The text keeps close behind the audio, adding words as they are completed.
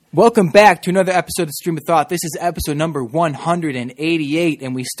Welcome back to another episode of Stream of Thought. This is episode number 188,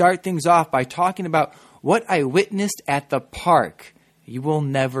 and we start things off by talking about what I witnessed at the park. You will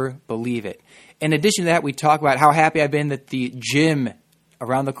never believe it. In addition to that, we talk about how happy I've been that the gym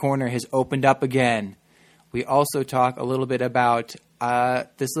around the corner has opened up again. We also talk a little bit about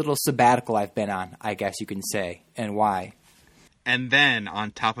this little sabbatical I've been on, I guess you can say, and why. And then,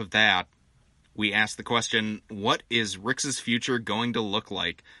 on top of that, we ask the question, what is Rick's future going to look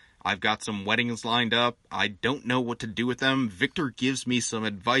like? I've got some weddings lined up. I don't know what to do with them. Victor gives me some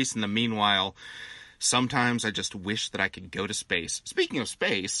advice in the meanwhile. Sometimes I just wish that I could go to space. Speaking of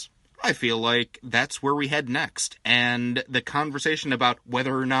space, I feel like that's where we head next. And the conversation about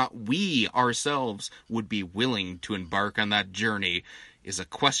whether or not we ourselves would be willing to embark on that journey is a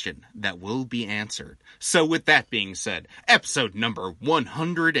question that will be answered. So with that being said, episode number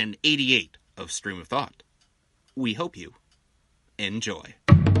 188 of Stream of Thought. We hope you enjoy.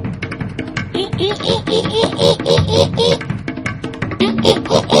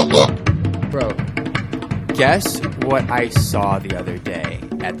 Bro, guess what I saw the other day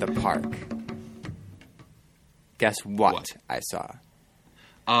at the park? Guess what I saw?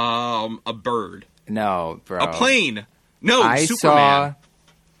 A bird. No, bro. A plane. No, I Superman.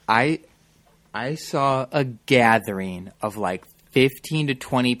 I saw a gathering of like 15 to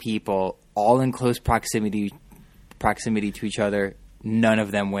 20 people, all in close proximity to each other, none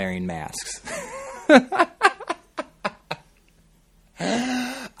of them wearing masks.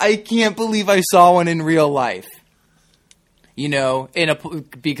 I can't believe I saw one in real life. You know,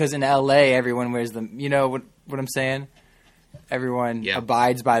 because in LA everyone wears them. You know what I'm saying? Everyone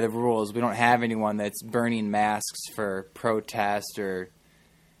abides by the rules. We don't have anyone that's burning masks for protest or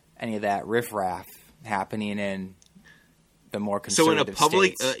any of that riffraff happening in the more conservative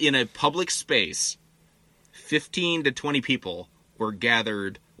states. So in a public space, 15 to 20 people were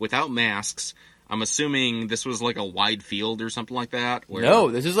gathered without masks. I'm assuming this was like a wide field or something like that? No,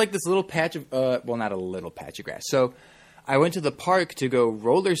 this is like this little patch of, well, not a little patch of grass. So I went to the park to go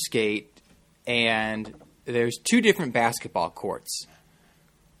roller skate, and there's two different basketball courts.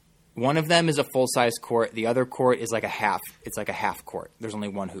 One of them is a full-size court. The other court is like it's like a half court. There's only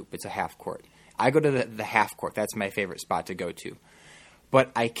one hoop. It's a half court. I go to the half court. That's my favorite spot to go to. But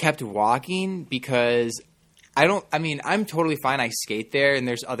I kept walking because I'm totally fine. I skate there, and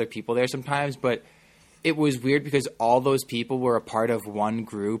there's other people there sometimes, but it was weird because all those people were a part of one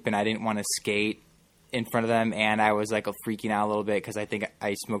group, and I didn't want to skate in front of them, and I was like freaking out a little bit because I think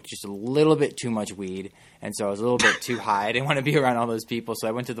I smoked just a little bit too much weed, and so I was a little bit too high. I didn't want to be around all those people, so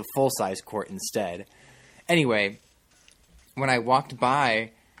I went to the full-size court instead. Anyway, when I walked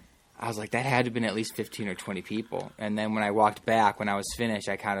by, I was like, that had to have been at least 15 or 20 people. And then when I walked back, when I was finished,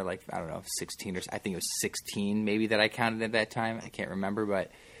 I counted like, I don't know, 16 or I think it was 16 maybe that I counted at that time. I can't remember, but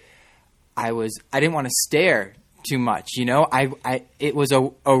I didn't want to stare too much, you know? It was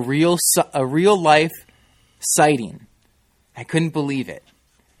a real life sighting. I couldn't believe it.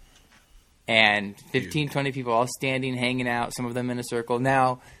 And 15, 20 people all standing, hanging out, some of them in a circle.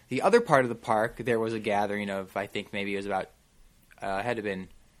 Now, the other part of the park, there was a gathering of, I think maybe it was about, had to have been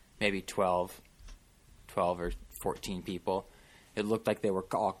maybe 12 or 14 people. It looked like they were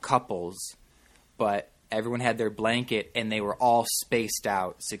all couples, but everyone had their blanket, and they were all spaced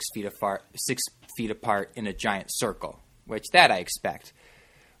out 6 feet apart in a giant circle, which that I expect.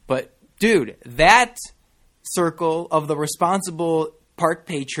 But, dude, that circle of the responsible park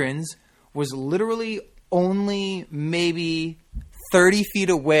patrons was literally only maybe 30 feet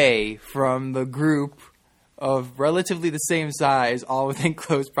away from the group of relatively the same size, all within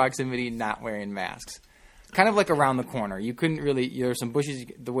close proximity, not wearing masks. Kind of like around the corner. You couldn't really, there were some bushes,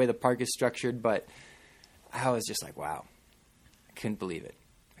 the way the park is structured, but I was just like, wow. I couldn't believe it.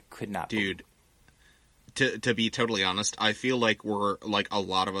 I could not believe it. Dude, to be totally honest, I feel like a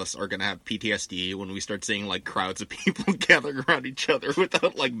lot of us are going to have PTSD when we start seeing, like, crowds of people gathering around each other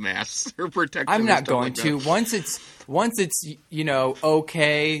without, like, masks or protection. I'm not going to. Once it's, you know,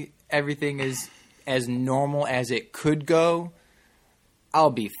 okay, everything is as normal as it could go, I'll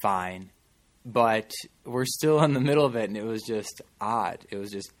be fine. But we're still in the middle of it, and it was just odd. It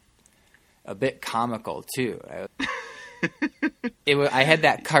was just a bit comical, too. I had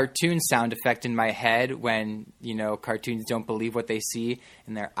that cartoon sound effect in my head when, you know, cartoons don't believe what they see,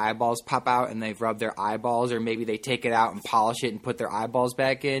 and their eyeballs pop out, and they rub their eyeballs, or maybe they take it out and polish it and put their eyeballs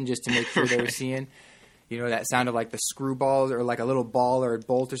back in just to make sure they were seeing. You know, that sound of like the screwballs or like a little ball or a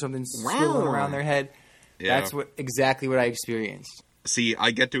bolt or something swirling around their head. Yeah. That's exactly what I experienced. See,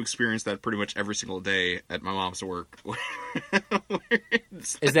 I get to experience that pretty much every single day at my mom's work.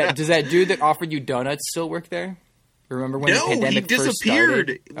 Does that dude that offered you donuts still work there? Remember when the No, pandemic he first disappeared.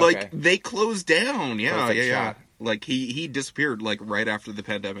 started? Like Okay. they closed down. Yeah, Perfect yeah. shot. Like he disappeared like right after the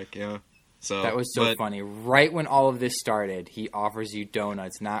pandemic. Yeah. So That was so but- funny. Right when all of this started, he offers you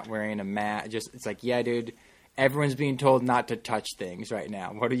donuts, not wearing a mask. Just it's like, yeah, dude, everyone's being told not to touch things right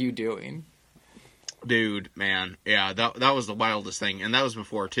now. What are you doing? Dude, man, yeah, that was the wildest thing, and that was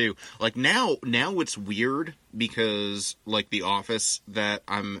before too. Like now it's weird because like the office that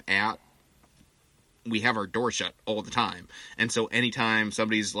I'm at, we have our door shut all the time, and so anytime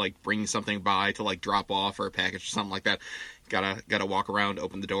somebody's like bringing something by to like drop off or a package or something like that, gotta walk around,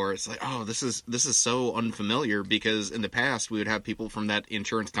 open the door. It's like, oh, this is so unfamiliar because in the past we would have people from that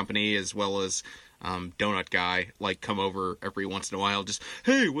insurance company as well as donut guy like come over every once in a while, just,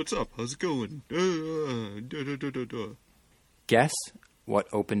 hey, what's up? How's it going? Guess what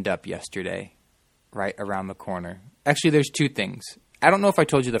opened up yesterday, right around the corner? Actually, there's two things. I don't know if I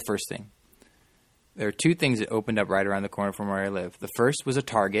told you the first thing. There are two things that opened up right around the corner from where I live. The first was a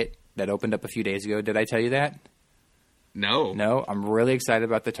Target that opened up a few days ago. Did I tell you that? No. No, I'm really excited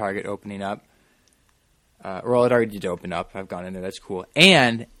about the Target opening up. Well, it already did open up. I've gone in there. That's cool.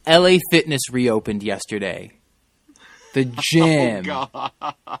 And LA Fitness reopened yesterday. The gym. Oh,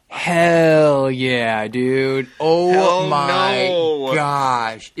 God. Hell yeah, dude. Oh Hell my no.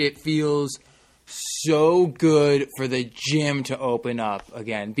 gosh. It feels so good for the gym to open up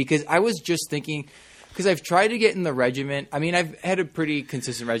again. Because I was just thinking, because I've tried to get in the regiment. I mean, I've had a pretty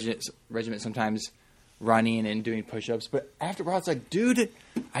consistent regiment sometimes, running and doing push-ups, but after a while it's like, dude,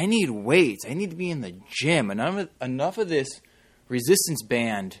 I need weights. I need to be in the gym. And enough of this resistance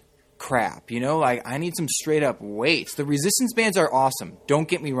band crap, you know? Like, I need some straight-up weights. The resistance bands are awesome. Don't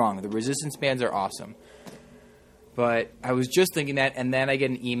get me wrong. The resistance bands are awesome. But I was just thinking that, and then I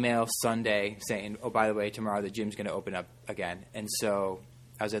get an email Sunday saying, oh, by the way, tomorrow the gym's going to open up again. And so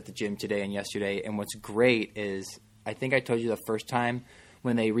I was at the gym today and yesterday, and what's great is, I think I told you the first time,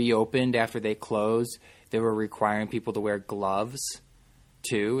 when they reopened after they closed, they were requiring people to wear gloves,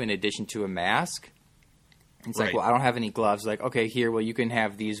 too, in addition to a mask. It's like, Right. well, I don't have any gloves. Like, okay, here, well, you can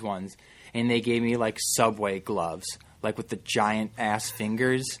have these ones. And they gave me, like, Subway gloves, like with the giant-ass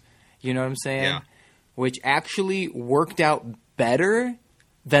fingers. You know what I'm saying? Yeah. Which actually worked out better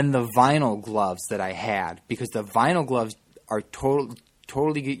than the vinyl gloves that I had. Because the vinyl gloves are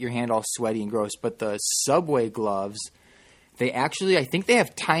totally get your hand all sweaty and gross. But the Subway gloves, they actually, I think they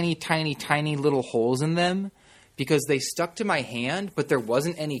have tiny, tiny, tiny little holes in them because they stuck to my hand, but there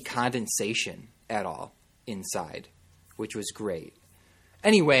wasn't any condensation at all inside, which was great.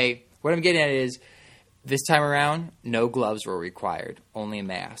 Anyway, what I'm getting at is this time around, no gloves were required, only a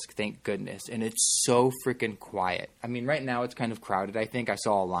mask, thank goodness. And it's so freaking quiet. I mean, right now it's kind of crowded, I think. I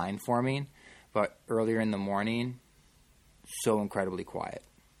saw a line forming, but earlier in the morning, so incredibly quiet.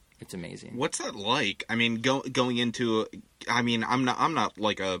 It's amazing. What's that like? I mean, going into, I mean, I'm not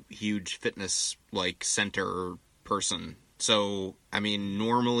like a huge fitness like center person. So, I mean,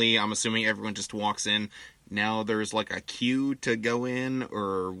 normally I'm assuming everyone just walks in. Now there's like a queue to go in,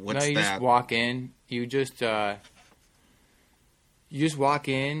 or what's No, you that? just walk in. You just walk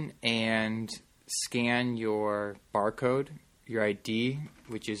in and scan your barcode, your ID,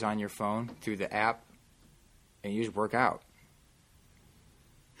 which is on your phone through the app, and you just work out.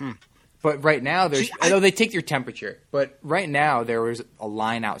 But right now, I know they take your temperature. But right now, there was a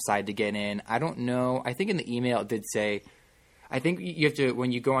line outside to get in. I don't know. I think in the email it did say, I think you have to,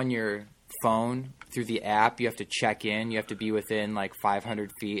 when you go on your phone through the app, you have to check in. You have to be within like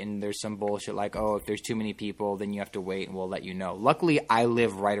 500 feet. And there's some bullshit like, oh, if there's too many people, then you have to wait and we'll let you know. Luckily, I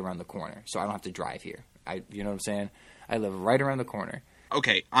live right around the corner, so I don't have to drive here. You know what I'm saying? I live right around the corner.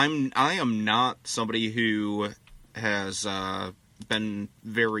 Okay, I am not somebody who has been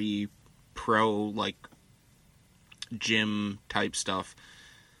very pro like gym type stuff.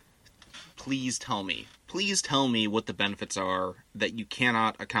 Please tell me what the benefits are that you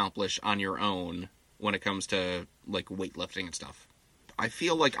cannot accomplish on your own when it comes to like weightlifting and stuff. I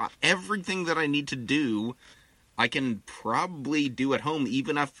feel like everything that I need to do, I can probably do at home,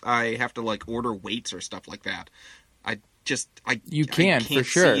 even if I have to like order weights or stuff like that. You can, I for can't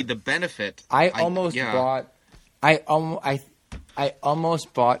sure. see the benefit. I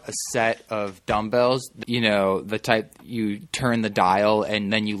almost bought a set of dumbbells, you know, the type you turn the dial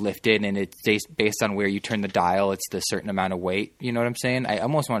and then you lift it and it's based on where you turn the dial, it's the certain amount of weight. You know what I'm saying? I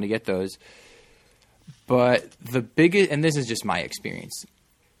almost want to get those. But the biggest, and this is just my experience,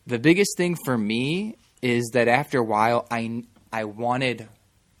 the biggest thing for me is that after a while, I wanted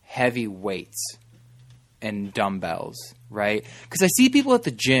heavy weights and dumbbells, right? Because I see people at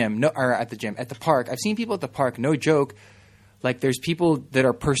the gym, at the park. I've seen people at the park, no joke, Like there's people that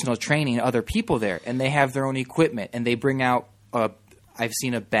are personal training other people there, and they have their own equipment, and they bring out I've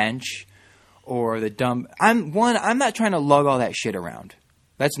seen a bench or the dumb. I'm not trying to lug all that shit around.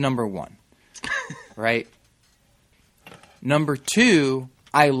 That's number one, right? Number two,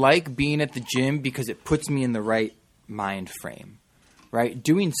 I like being at the gym because it puts me in the right mind frame, right?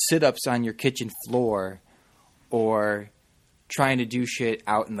 Doing sit-ups on your kitchen floor or trying to do shit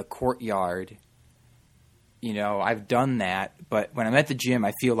out in the courtyard. You know, I've done that, but when I'm at the gym,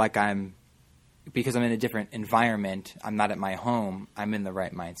 I feel like because I'm in a different environment, I'm not at my home, I'm in the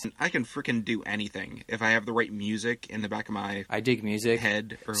right mindset. I can freaking do anything if I have the right music in the back of my I dig music.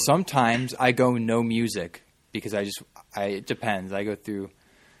 head. Sometimes I go no music because it depends.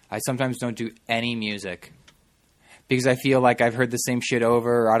 I sometimes don't do any music because I feel like I've heard the same shit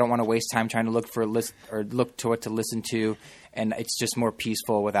over, or I don't want to waste time trying to look for a list or look to what to listen to, and it's just more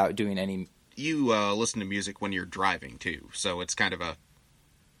peaceful without doing any. You listen to music when you're driving too, so it's kind of a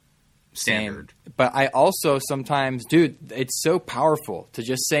standard. Same. But I also sometimes, dude, it's so powerful to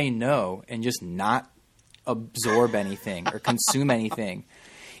just say no and just not absorb anything or consume anything.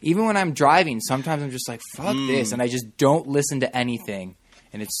 Even when I'm driving, sometimes I'm just like, fuck this, and I just don't listen to anything.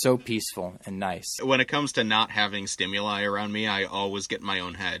 And it's so peaceful and nice. When it comes to not having stimuli around me, I always get in my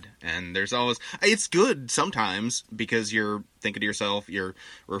own head. And it's good sometimes because you're thinking to yourself, you're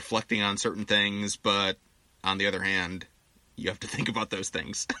reflecting on certain things, but on the other hand, you have to think about those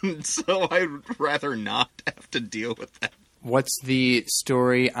things. So I'd rather not have to deal with that. What's the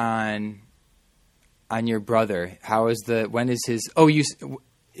story on your brother? When is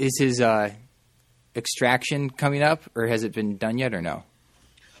his extraction coming up, or has it been done yet or no?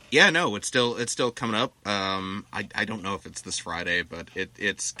 Yeah, no, it's still coming up. I don't know if it's this Friday, but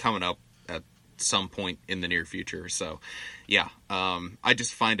it's coming up at some point in the near future. So, yeah, I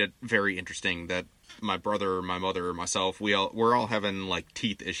just find it very interesting that my brother, my mother, myself, we're all having like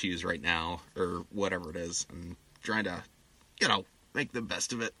teeth issues right now, or whatever it is, and trying to, make the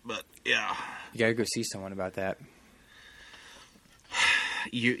best of it. But yeah, you gotta go see someone about that.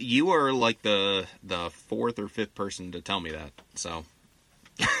 You are like the fourth or fifth person to tell me that. So.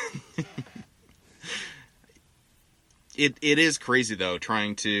 It is crazy though,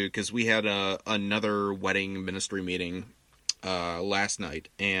 because we had another wedding ministry meeting last night,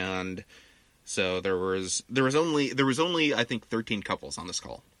 and so there was only I think 13 couples on this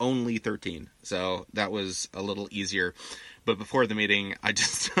call, only 13. So that was a little easier. But before the meeting, I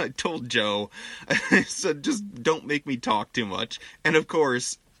told Joe, I said, just don't make me talk too much. And of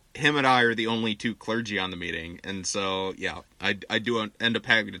course, him and I are the only two clergy on the meeting, and so yeah, I do end up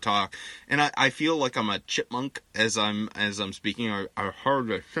having to talk, and I feel like I'm a chipmunk as I'm speaking. I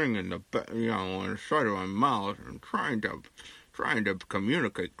heard a thing in the on the side of my mouth, and trying to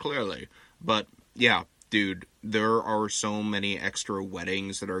communicate clearly. But yeah, dude, there are so many extra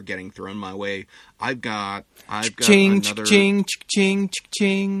weddings that are getting thrown my way. I've got ching, another ching, ching,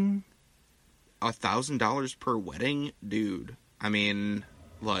 ching. $1,000 per wedding, dude. I mean.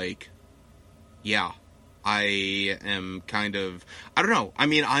 Like, yeah, I am kind of, I don't know. I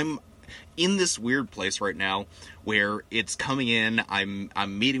mean, I'm in this weird place right now where it's coming in. I'm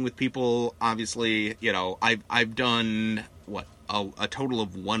meeting with people. Obviously, I've done a total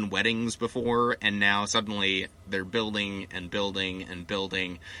of 1 weddings before, and now suddenly they're building and building and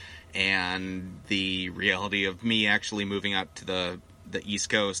building, and the reality of me actually moving out to the East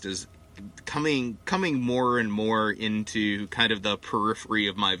Coast is coming more and more into kind of the periphery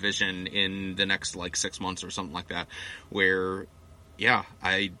of my vision in the next 6 months or something like that, where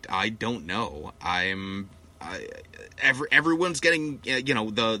I don't know. Everyone's getting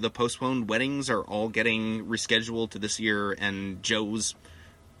the postponed weddings are all getting rescheduled to this year, and Joe's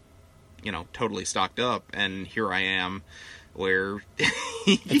totally stocked up, and here I am where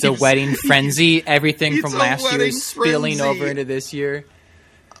it's a wedding frenzy. Everything from last year is spilling over into this year.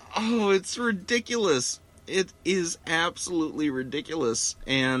 Oh, it's ridiculous. It is absolutely ridiculous.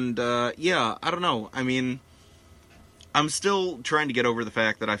 And, I don't know. I mean, I'm still trying to get over the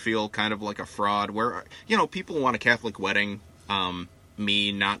fact that I feel kind of like a fraud where, people want a Catholic wedding.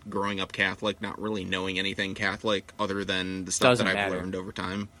 Me not growing up Catholic, not really knowing anything Catholic other than the stuff that I've learned over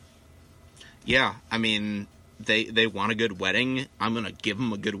time. Yeah, I mean, they want a good wedding. I'm going to give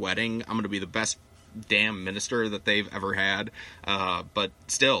them a good wedding. I'm going to be the best damn minister that they've ever had, but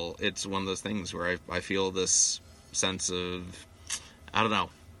still, it's one of those things where I feel this sense of, I don't know,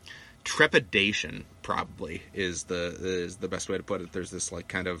 trepidation probably is the best way to put it. There's this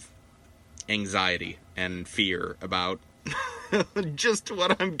kind of anxiety and fear about just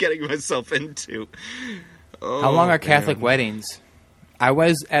what I'm getting myself into. Oh, how long are Catholic weddings? I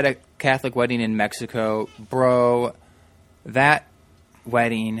was at a Catholic wedding in Mexico, bro. That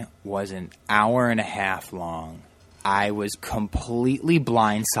wedding was an hour and a half long. I was completely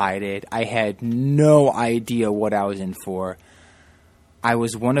blindsided. I had no idea what I was in for. I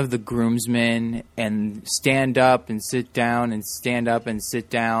was one of the groomsmen, and stand up and sit down and stand up and sit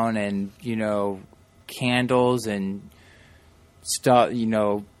down, and, you know, candles and stuff, you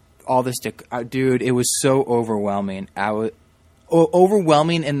know, all this. Dude, it was so overwhelming.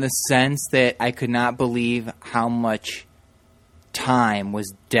 Overwhelming in the sense that I could not believe how much time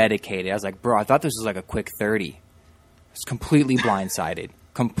was dedicated. I was like, bro, I thought this was like a quick 30. I was completely blindsided.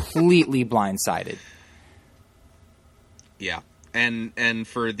 Completely blindsided. Yeah. And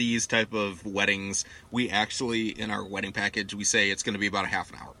for these type of weddings, we actually, in our wedding package, we say it's going to be about a half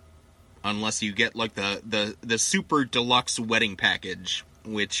an hour. Unless you get like the super deluxe wedding package,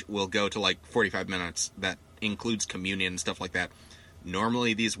 which will go to like 45 minutes. That includes communion and stuff like that.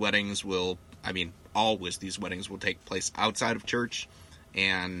 Normally these weddings will, always these weddings will take place outside of church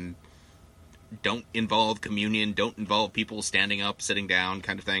and don't involve communion, don't involve people standing up, sitting down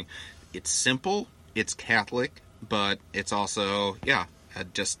kind of thing. It's simple, it's Catholic, but it's also,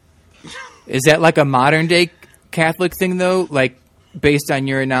 just... Is that like a modern day Catholic thing though? Like based on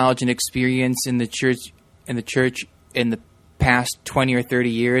your knowledge and experience in the church in the past 20 or 30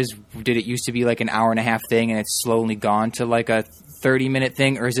 years, did it used to be like an hour and a half thing and it's slowly gone to like a 30-minute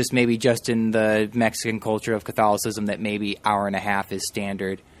thing? Or is this maybe just in the Mexican culture of Catholicism that maybe hour and a half is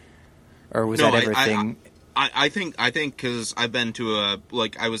standard? Or was that ever a thing? I think because I've been to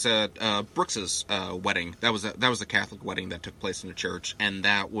I was at Brooks's wedding. That was a Catholic wedding that took place in a church, and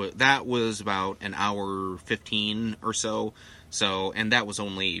that was about an hour 15 or so. So, and that was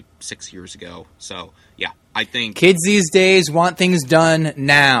only 6 years ago. So, yeah, I think kids these days want things done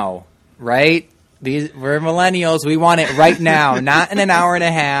now, right? We're millennials. We want it right now, not in an hour and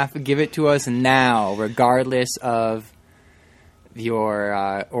a half. Give it to us now, regardless of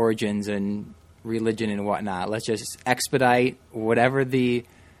your origins and religion and whatnot. Let's just expedite whatever the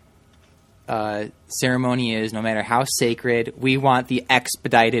ceremony is, no matter how sacred. We want the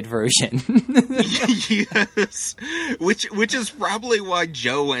expedited version. Yes, which is probably why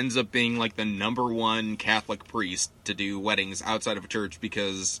Joe ends up being like the number one Catholic priest to do weddings outside of a church,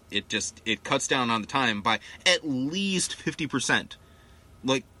 because it cuts down on the time by at least 50%.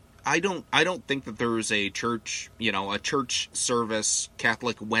 Like, I don't think that there's a church service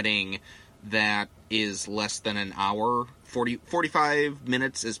Catholic wedding that is less than an hour. 45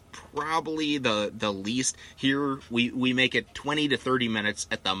 minutes is probably the least. Here we make it 20 to 30 minutes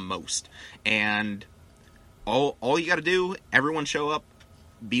at the most. And all you got to do, everyone show up,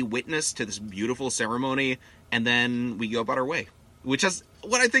 be witness to this beautiful ceremony, and then we go about our way. Which is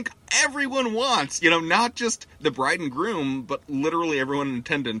what I think everyone wants, not just the bride and groom, but literally everyone in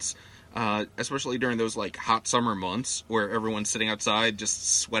attendance. Especially during those like hot summer months where everyone's sitting outside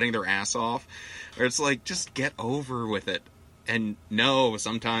just sweating their ass off, or it's like, just get over with it. And no,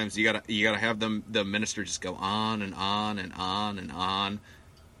 sometimes you gotta have the minister just go on and on and on and on.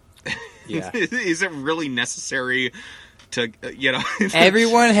 Yeah. Is it really necessary to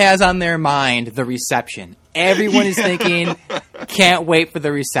Everyone has on their mind the reception. Everyone is thinking, can't wait for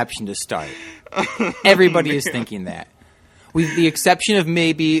the reception to start. Everybody is thinking that. With the exception of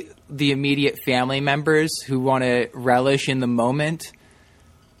maybe the immediate family members who want to relish in the moment.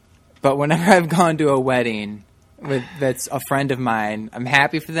 But whenever I've gone to a wedding that's a friend of mine, I'm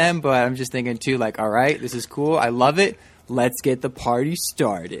happy for them, but I'm just thinking too, like, all right, this is cool. I love it. Let's get the party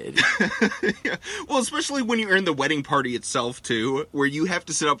started. Yeah. Well, especially when you're in the wedding party itself, too, where you have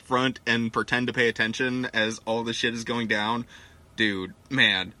to sit up front and pretend to pay attention as all the shit is going down. Dude,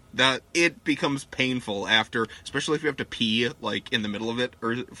 man, that it becomes painful after, especially if you have to pee, like, in the middle of it,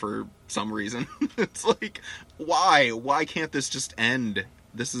 or for some reason. It's like, why? Why can't this just end?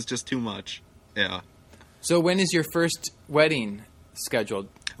 This is just too much. Yeah. So when is your first wedding scheduled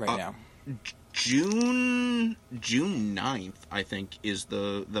right now? June 9th, I think, is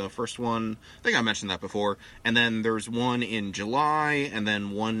the first one. I think I mentioned that before. And then there's one in July, and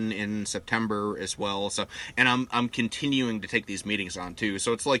then one in September as well. So, and I'm continuing to take these meetings on too.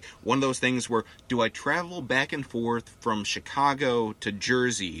 So it's like one of those things where, do I travel back and forth from Chicago to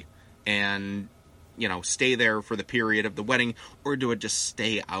Jersey and stay there for the period of the wedding, or do I just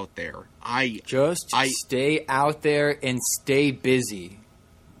stay out there? Stay out there and stay busy.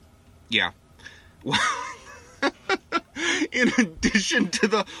 Yeah. In addition to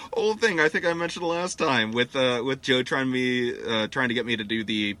the whole thing, I think I mentioned last time with Joe trying to get me to do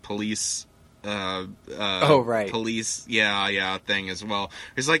the police. Right. Police, thing as well.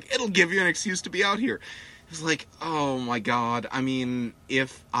 It's like, it'll give you an excuse to be out here. It's like, oh my god. I mean,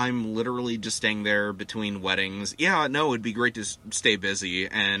 if I'm literally just staying there between weddings, yeah, no, it'd be great to stay busy.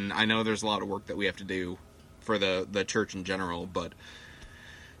 And I know there's a lot of work that we have to do for the church in general, but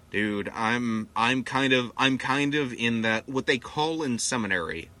dude, I'm kind of in that what they call in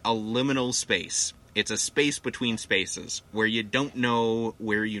seminary a liminal space. It's a space between spaces where you don't know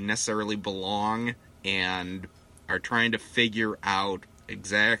where you necessarily belong and are trying to figure out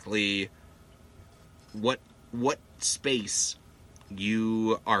exactly what space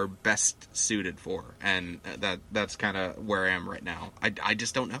you are best suited for, and that's kind of where I am right now. I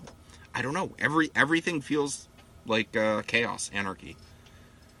just don't know. I don't know. Everything feels like chaos, anarchy.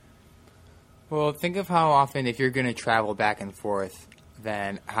 Well, think of how often, if you're going to travel back and forth,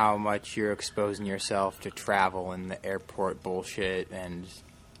 then how much you're exposing yourself to travel and the airport bullshit and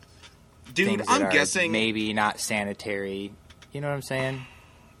dude, things that I'm are guessing maybe not sanitary. You know what I'm saying?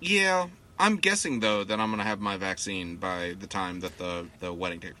 Yeah, I'm guessing though that I'm gonna have my vaccine by the time that the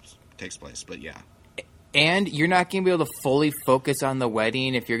wedding takes place. But yeah. And you're not going to be able to fully focus on the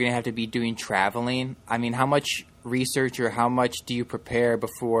wedding if you're going to have to be doing traveling. I mean, how much research or how much do you prepare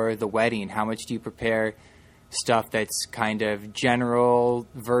before the wedding? How much do you prepare stuff that's kind of general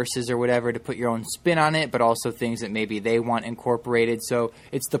verses or whatever to put your own spin on it, but also things that maybe they want incorporated? So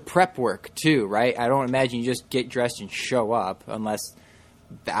it's the prep work too, right? I don't imagine you just get dressed and show up unless,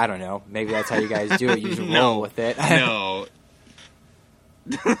 I don't know, maybe that's how you guys do it. You just roll with it. No.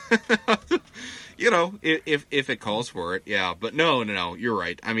 You know, if it calls for it, yeah. But no, you're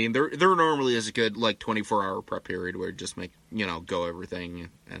right. I mean, there normally is a good, like, 24-hour prep period where you just go everything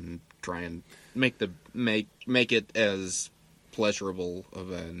and try and make it as pleasurable of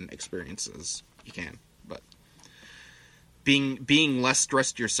an experience as you can. But being less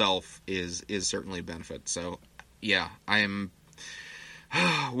stressed yourself is certainly a benefit. So, yeah, I am.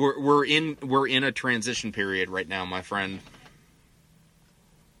 We're in a transition period right now, my friend.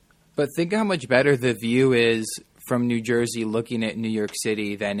 But think how much better the view is from New Jersey looking at New York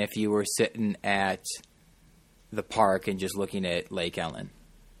City than if you were sitting at the park and just looking at Lake Ellen.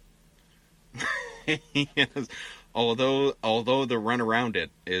 Yes. Although the run around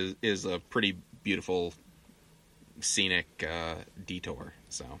it is a pretty beautiful scenic detour.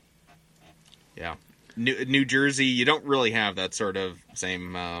 So, yeah. New Jersey, you don't really have that sort of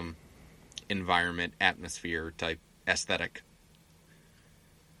same environment, atmosphere type aesthetic.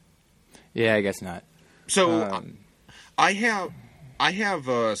 Yeah, I guess not. So, I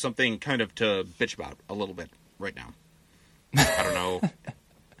have something kind of to bitch about a little bit right now. I don't know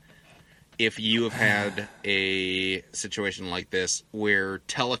if you have had a situation like this where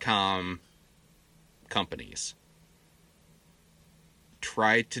telecom companies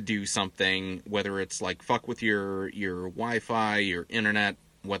try to do something, whether it's like fuck with your Wi-Fi, your internet,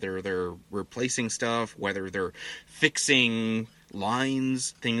 whether they're replacing stuff, whether they're fixing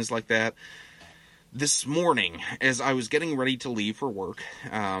lines, things like that. This morning, as I was getting ready to leave for work,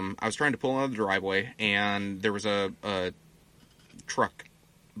 I was trying to pull out of the driveway, and there was a truck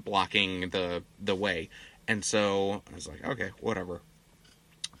blocking the way. And so I was like, okay, whatever.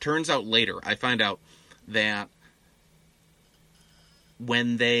 Turns out later, I find out that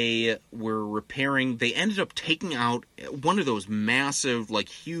when they were repairing, they ended up taking out one of those massive, like,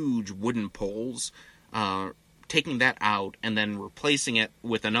 huge wooden poles, taking that out and then replacing it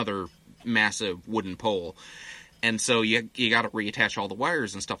with another massive wooden pole. And so you got to reattach all the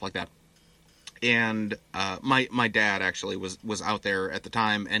wires and stuff like that. And my dad actually was out there at the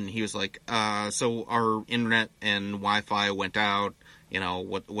time, and he was like, so our internet and Wi-Fi went out,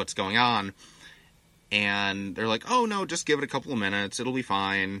 what's going on? And they're like, oh no, just give it a couple of minutes, it'll be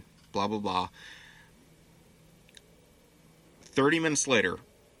fine, blah blah blah. 30 minutes later,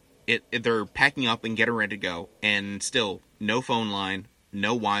 they're packing up and getting ready to go, and still no phone line,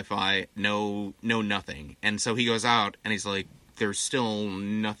 no Wi-Fi, no nothing. And so he goes out and he's like, there's still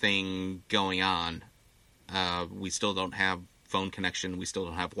nothing going on. We still don't have phone connection. We still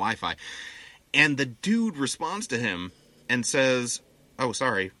don't have Wi-Fi. And the dude responds to him and says, oh,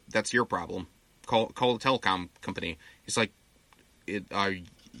 sorry, that's your problem. Call the telecom company. He's like,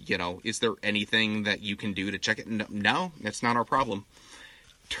 is there anything that you can do to check it? No, it's not our problem.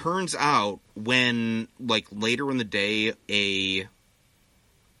 Turns out when, like, later in the day, a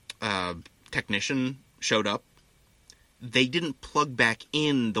technician showed up, they didn't plug back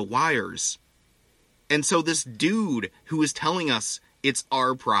in the wires. And so this dude who was telling us it's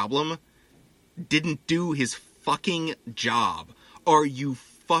our problem didn't do his fucking job. Are you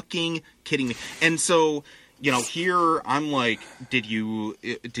fucking kidding me? And so, here I'm like, did you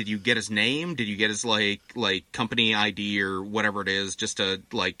get his name? Did you get his like company ID or whatever it is, just to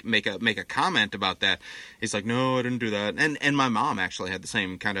like make a comment about that? He's like, no, I didn't do that. And my mom actually had the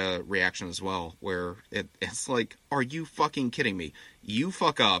same kind of reaction as well, where it's like, are you fucking kidding me? You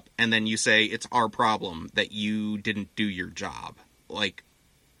fuck up and then you say it's our problem that you didn't do your job. Like,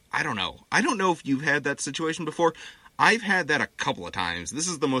 I don't know if you've had that situation before. I've had that a couple of times. This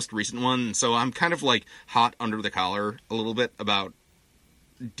is the most recent one, so I'm kind of like hot under the collar a little bit about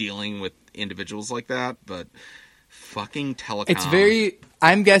dealing with individuals like that, but fucking telecom.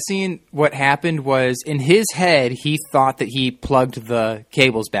 I'm guessing what happened was, in his head, he thought that he plugged the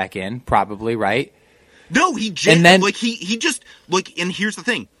cables back in, probably, right? No, he just, and then, he just, and here's the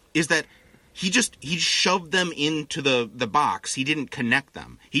thing, is that he shoved them into the box. He didn't connect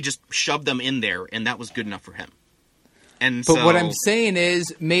them. He just shoved them in there, and that was good enough for him. But what I'm saying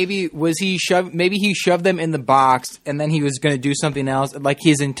is, maybe he shoved them in the box, and then he was going to do something else. Like,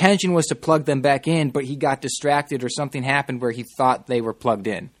 his intention was to plug them back in, but he got distracted or something happened where he thought they were plugged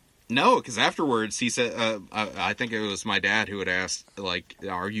in. No, because afterwards he said, I think it was my dad who had asked, like,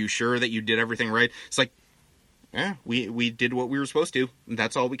 are you sure that you did everything right? It's like, yeah, we did what we were supposed to.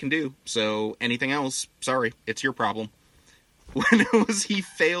 That's all we can do. So anything else, sorry, it's your problem. When it was he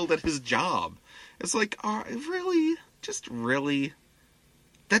failed at his job. It's like, really? Just really?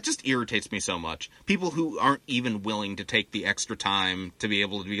 That just irritates me so much. People who aren't even willing to take the extra time to be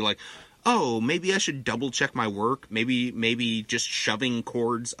able to be like, oh, maybe I should double check my work. Maybe just shoving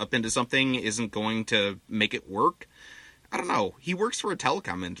cords up into something isn't going to make it work. I don't know. He works for a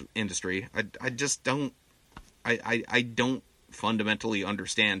telecom industry. I just don't. I don't fundamentally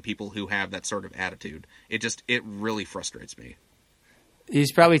understand people who have that sort of attitude. It really frustrates me.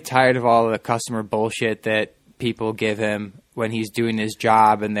 He's probably tired of all of the customer bullshit that people give him when he's doing his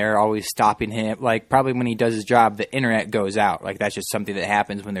job, and they're always stopping him. Like, probably when he does his job, the internet goes out. Like, that's just something that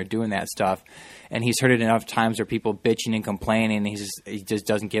happens when they're doing that stuff. And he's heard it enough times where people bitching and complaining, and he just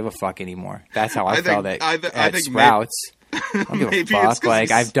doesn't give a fuck anymore. That's how I felt at Sprouts. I don't give a fuck. Like,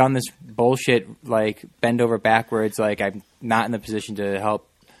 I've done this bullshit, like, bend over backwards. Like, I'm not in the position to help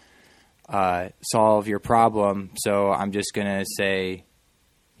solve your problem, so I'm just going to say,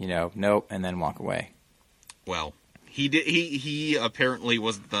 nope, and then walk away. Well, he apparently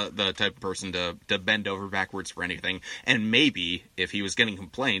was the type of person to bend over backwards for anything, and maybe if he was getting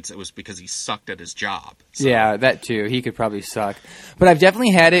complaints, it was because he sucked at his job. So. Yeah, that too. He could probably suck. But I've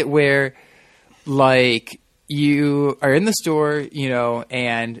definitely had it where, like, you are in the store,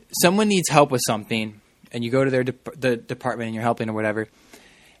 and someone needs help with something, and you go to the department and you're helping or whatever,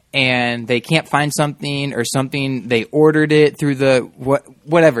 and they can't find something or something, they ordered it through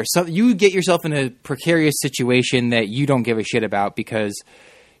whatever. So you get yourself in a precarious situation that you don't give a shit about because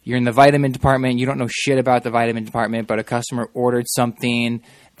you're in the vitamin department, you don't know shit about the vitamin department, but a customer ordered something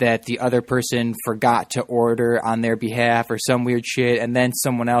that the other person forgot to order on their behalf or some weird shit, and then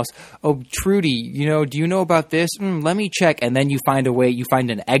someone else, oh, Trudy, do you know about this? Let me check. And then you find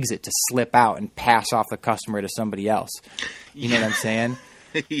an exit to slip out and pass off the customer to somebody else. You know what I'm saying?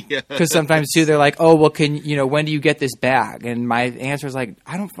 Because sometimes too, they're like, "Oh, well, when do you get this back?" And my answer is like,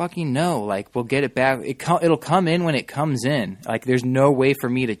 "I don't fucking know. Like, we'll get it back. It'll come in when it comes in. Like, there's no way for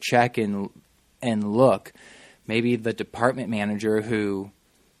me to check and look. Maybe the department manager who,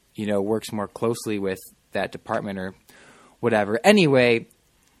 works more closely with that department or whatever. Anyway,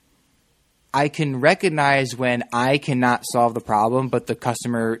 I can recognize when I cannot solve the problem, but the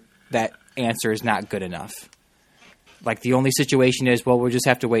customer, that answer is not good enough." Like, the only situation is, well, we'll just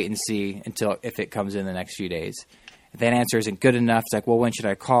have to wait and see if it comes in the next few days. If that answer isn't good enough, it's like, well, when should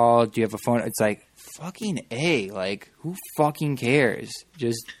I call? Do you have a phone? It's like, fucking A. Like, who fucking cares?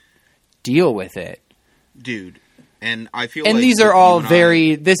 Just deal with it. Dude. And I feel and like... these are all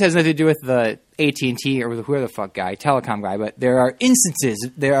this has nothing to do with the AT&T or whoever the fuck guy, telecom guy, but there are instances,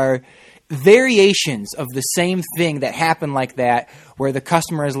 there are variations of the same thing that happen like that where the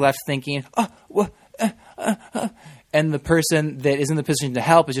customer is left thinking, and the person that is in the position to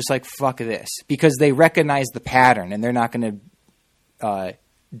help is just like, fuck this. Because they recognize the pattern and they're not going to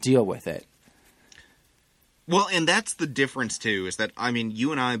deal with it. Well, and that's the difference, too, is that,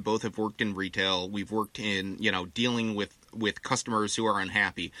 you and I both have worked in retail. We've worked in, dealing with customers who are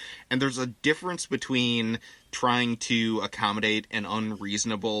unhappy. And there's a difference between trying to accommodate an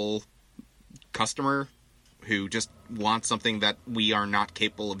unreasonable customer who just wants something that we are not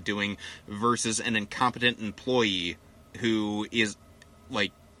capable of doing versus an incompetent employee who is,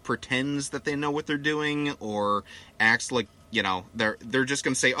 like, pretends that they know what they're doing or acts like, they're just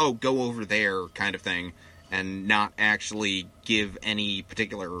going to say, oh, go over there kind of thing and not actually give any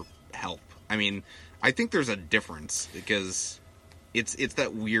particular help. I think there's a difference because it's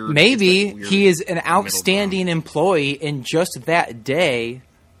that weird. Maybe it's that weird he is an middle outstanding ground. employee, and just that day,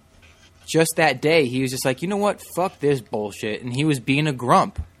 he was just like, you know what, fuck this bullshit, and he was being a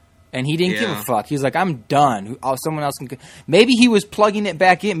grump, and he didn't give a Yeah. fuck. He was like, I'm done. Someone else can. Maybe he was plugging it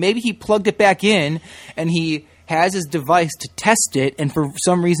back in. Maybe he plugged it back in, and he has his device to test it, and for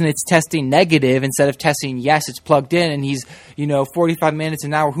some reason it's testing negative instead of testing yes, it's plugged in, and he's 45 minutes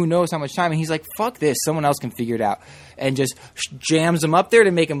an hour, who knows how much time, and he's like, fuck this, someone else can figure it out, and just jams them up there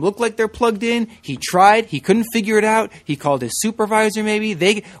to make them look like they're plugged in. He tried, he couldn't figure it out, he called his supervisor, maybe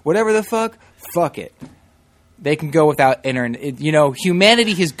whatever the fuck it. They can go without internet.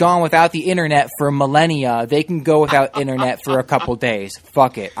 Humanity has gone without the internet for millennia. They can go without internet for a couple days.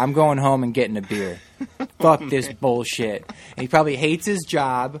 Fuck it. I'm going home and getting a beer. Fuck this bullshit. And he probably hates his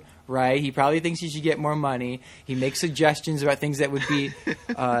job, right? He probably thinks he should get more money. He makes suggestions about things that would be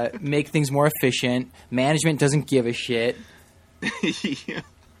make things more efficient. Management doesn't give a shit. Yeah.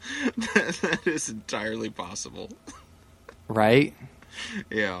 That is entirely possible. Right?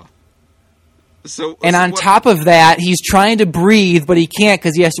 Yeah. And on top of that, he's trying to breathe, but he can't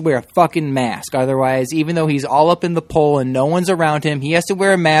because he has to wear a fucking mask. Otherwise, even though he's all up in the pole and no one's around him, he has to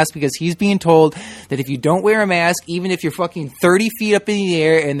wear a mask because he's being told that if you don't wear a mask, even if you're fucking 30 feet up in the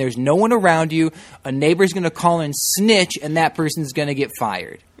air and there's no one around you, a neighbor's going to call in snitch and that person's going to get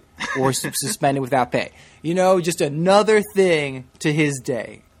fired or suspended without pay. Just another thing to his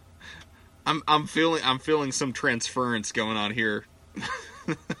day. I'm feeling some transference going on here.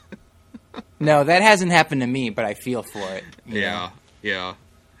 No, that hasn't happened to me, but I feel for it. Yeah.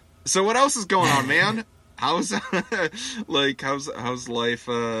 So what else is going on, man? How's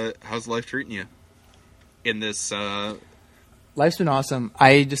life treating you in this? Life's been awesome.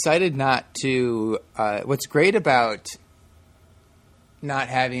 I decided not to. What's great about not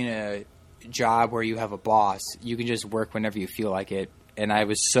having a job where you have a boss, you can just work whenever you feel like it. And I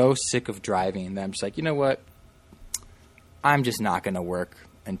was so sick of driving that I'm just like, you know what? I'm just not going to work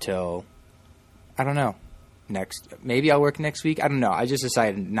until, I don't know, maybe I'll work next week. I don't know. I just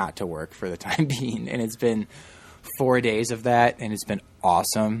decided not to work for the time being. And it's been 4 days of that, and it's been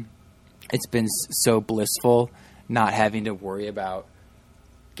awesome. It's been so blissful not having to worry about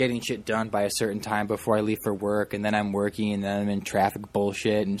getting shit done by a certain time before I leave for work, and then I'm working, and then I'm in traffic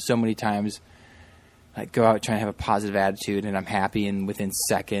bullshit. And so many times I go out trying to have a positive attitude, and I'm happy, and within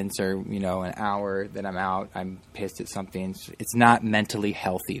seconds or, an hour that I'm out, I'm pissed at something. It's not mentally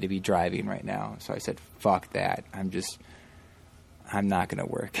healthy to be driving right now. So I said, fuck that. I'm not going to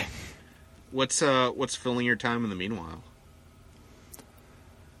work. What's filling your time in the meanwhile?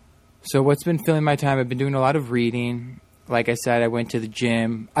 So what's been filling my time? I've been doing a lot of reading. Like I said, I went to the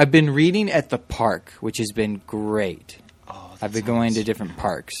gym. I've been reading at the park, which has been great. Oh, I've been going to different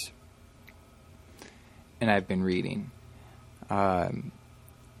parks. And I've been reading.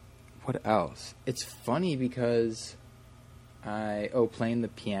 What else? It's funny because playing the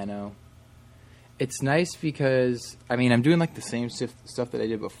piano. It's nice because, I'm doing like the same stuff that I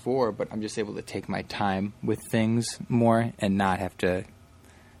did before, but I'm just able to take my time with things more and not have to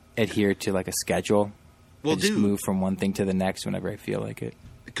adhere to like a schedule. Well, I just move from one thing to the next whenever I feel like it.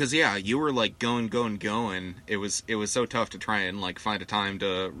 Because you were like going. It was so tough to try and like find a time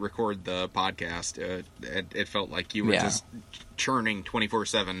to record the podcast. It felt like you were just churning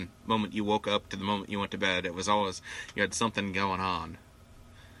 24/7. Moment you woke up to the moment you went to bed, it was always you had something going on.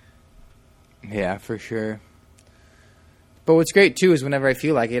 Yeah, for sure. But what's great too is whenever I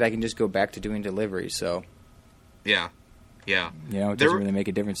feel like it, I can just go back to doing deliveries. So yeah. It doesn't really make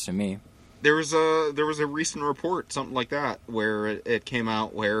a difference to me. There was a recent report, something like that, where it came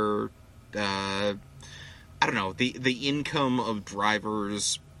out where I don't know, the income of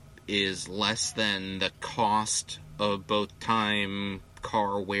drivers is less than the cost of both time,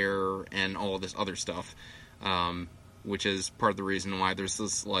 car wear, and all this other stuff, which is part of the reason why there's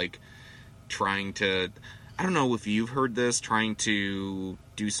this like trying to, I don't know if you've heard this, trying to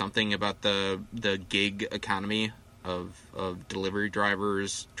do something about the gig economy of delivery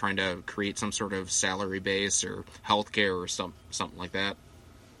drivers, trying to create some sort of salary base or healthcare or something like that.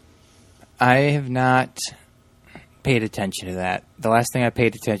 I have not paid attention to that. The last thing I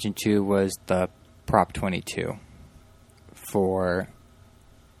paid attention to was the Prop 22 for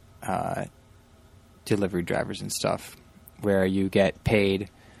delivery drivers and stuff, where you get paid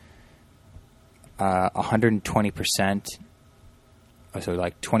 120%, so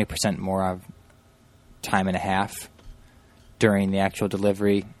like 20% more of time and a half during the actual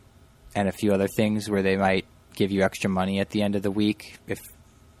delivery, and a few other things where they might give you extra money at the end of the week if,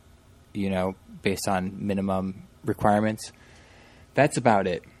 based on minimum requirements. That's about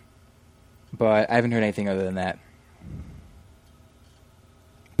it. But I haven't heard anything other than that.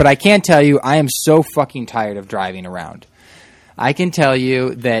 But I can tell you, I am so fucking tired of driving around. I can tell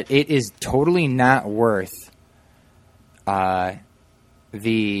you that it is totally not worth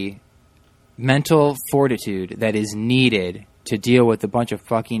the mental fortitude that is needed to deal with a bunch of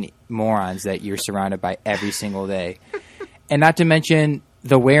fucking morons that you're surrounded by every single day. And not to mention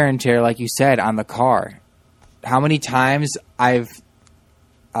the wear and tear, like you said, on the car. How many times I've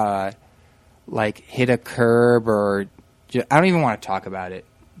hit a curb or I don't even want to talk about it.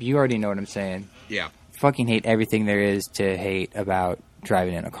 You already know what I'm saying. Yeah. Fucking hate everything there is to hate about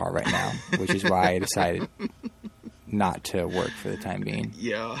driving in a car right now, which is why I decided not to work for the time being.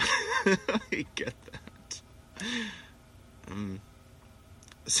 Yeah, I get that.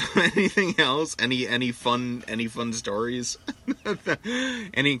 So anything else? Any fun stories?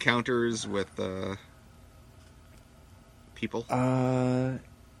 Any encounters with people? I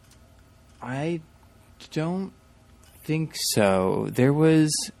don't think so.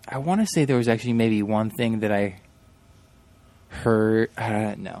 I want to say there was actually maybe one thing that I heard.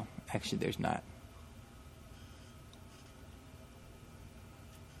 No, actually there's not.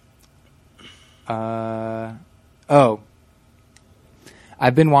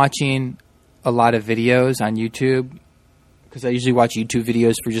 I've been watching a lot of videos on YouTube because I usually watch YouTube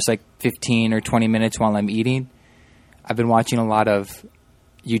videos for just like 15 or 20 minutes while I'm eating. I've been watching a lot of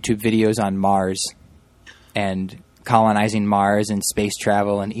YouTube videos on Mars and colonizing Mars and space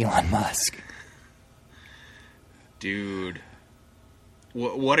travel and Elon Musk. Dude,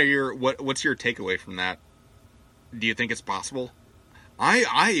 what's your takeaway from that? Do you think it's possible?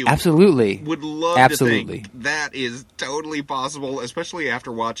 I absolutely would love to think that is totally possible, especially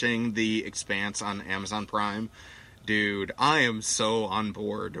after watching The Expanse on Amazon Prime. Dude, I am so on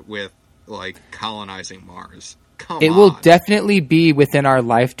board with like colonizing Mars. It will definitely be within our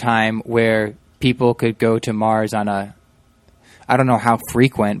lifetime where people could go to Mars on I don't know how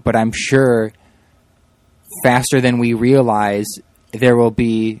frequent, but I'm sure faster than we realize there will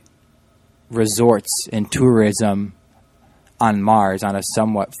be resorts and tourism on Mars on a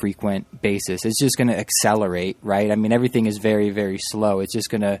somewhat frequent basis. It's just going to accelerate, right? I mean, everything is very, very slow. It's just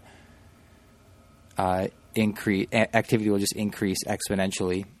going to increase. Activity will just increase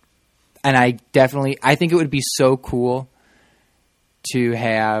exponentially. And I think it would be so cool to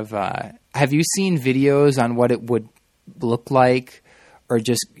have you seen videos on what it would look like, or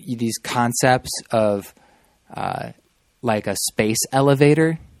just these concepts of like a space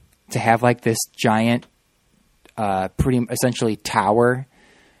elevator, to have like this giant pretty essentially tower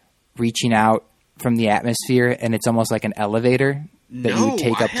reaching out from the atmosphere, and it's almost like an elevator that you would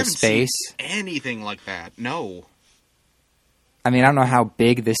take up to space. Seen anything like that? No. I mean, I don't know how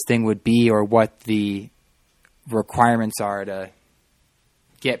big this thing would be or what the requirements are to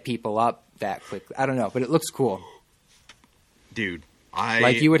get people up that quickly. I don't know, but it looks cool. Dude,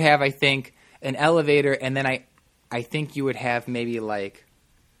 like you would have, I think, an elevator, and then I think you would have maybe like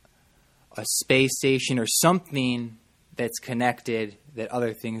a space station or something that's connected that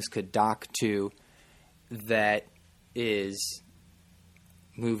other things could dock to, that is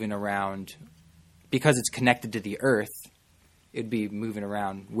moving around because it's connected to the Earth. It'd be moving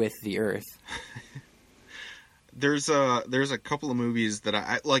around with the Earth. There's a couple of movies that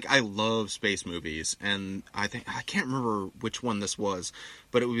I like. I love space movies, and I can't remember which one this was,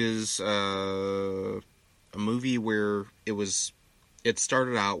 but it was a movie where it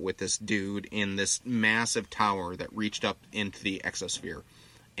started out with this dude in this massive tower that reached up into the exosphere.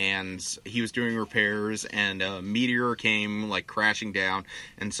 And he was doing repairs, and a meteor came, like, crashing down.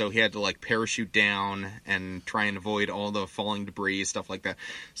 And so he had to, like, parachute down and try and avoid all the falling debris, stuff like that.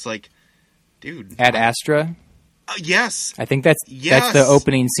 It's like, dude. Ad Astra? Yes. I think that's the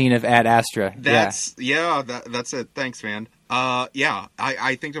opening scene of Ad Astra. That's it. Thanks, man.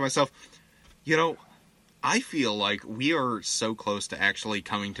 I think to myself, I feel like we are so close to actually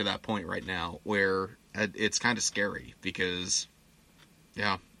coming to that point right now where it's kind of scary because,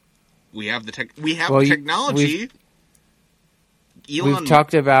 we have the technology. We've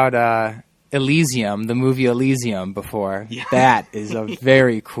talked about Elysium, the movie Elysium, before. Yeah. That is a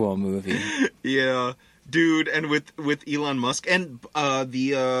very cool movie. Yeah, dude, and with Elon Musk and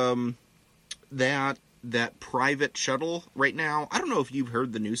that private shuttle right now. I don't know if you've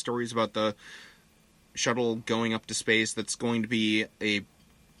heard the news stories about the shuttle going up to space that's going to be a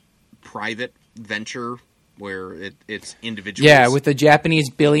private venture where it's individuals. Yeah, with a Japanese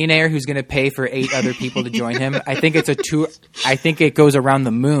billionaire who's going to pay for 8 other people to join him. I think it's a tour. I think it goes around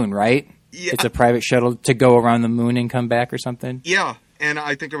the moon, right? Yeah. It's a private shuttle to go around the moon and come back or something. Yeah, and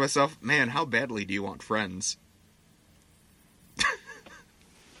I think to myself, man, how badly do you want friends?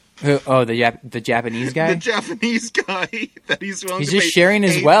 Oh, the Japanese guy? The Japanese guy that he's willing He's to just pay sharing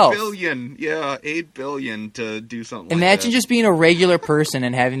his 8 wealth. billion. Yeah, $8 billion to do something Imagine like that. just being a regular person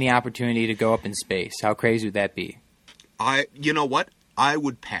and having the opportunity to go up in space. How crazy would that be? You know what? I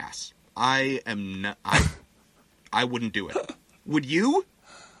would pass. I am not. I wouldn't do it. Would you?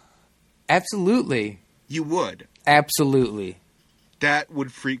 Absolutely. You would. Absolutely. That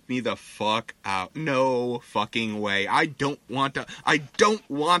would freak me the fuck out. No fucking way. I don't want to. I don't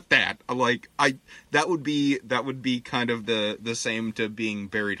want that. Like that would be kind of the same to being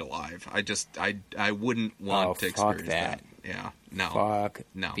buried alive. I wouldn't want to experience that. Yeah. No. Fuck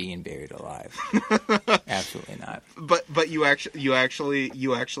no. Being buried alive. Absolutely not. But you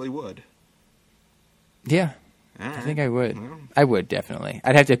actually would. Yeah. Right. I think I would. Well. I would definitely.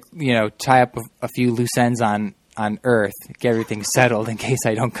 I'd have to, tie up a few loose ends on Earth, get everything settled in case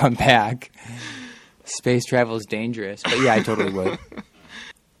I don't come back. Space travel is dangerous, but yeah, I totally would.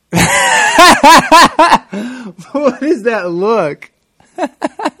 What is that look?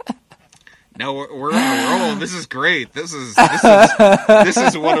 No, we're on a roll. This is great. This is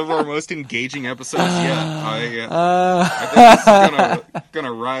one of our most engaging episodes yet. I think this is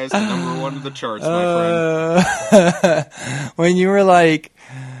gonna rise to number 1 of the charts, my friend. When you were like,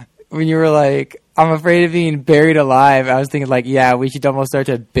 I'm afraid of being buried alive, I was thinking like, yeah, we should almost start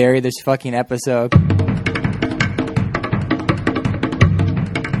to bury this fucking episode.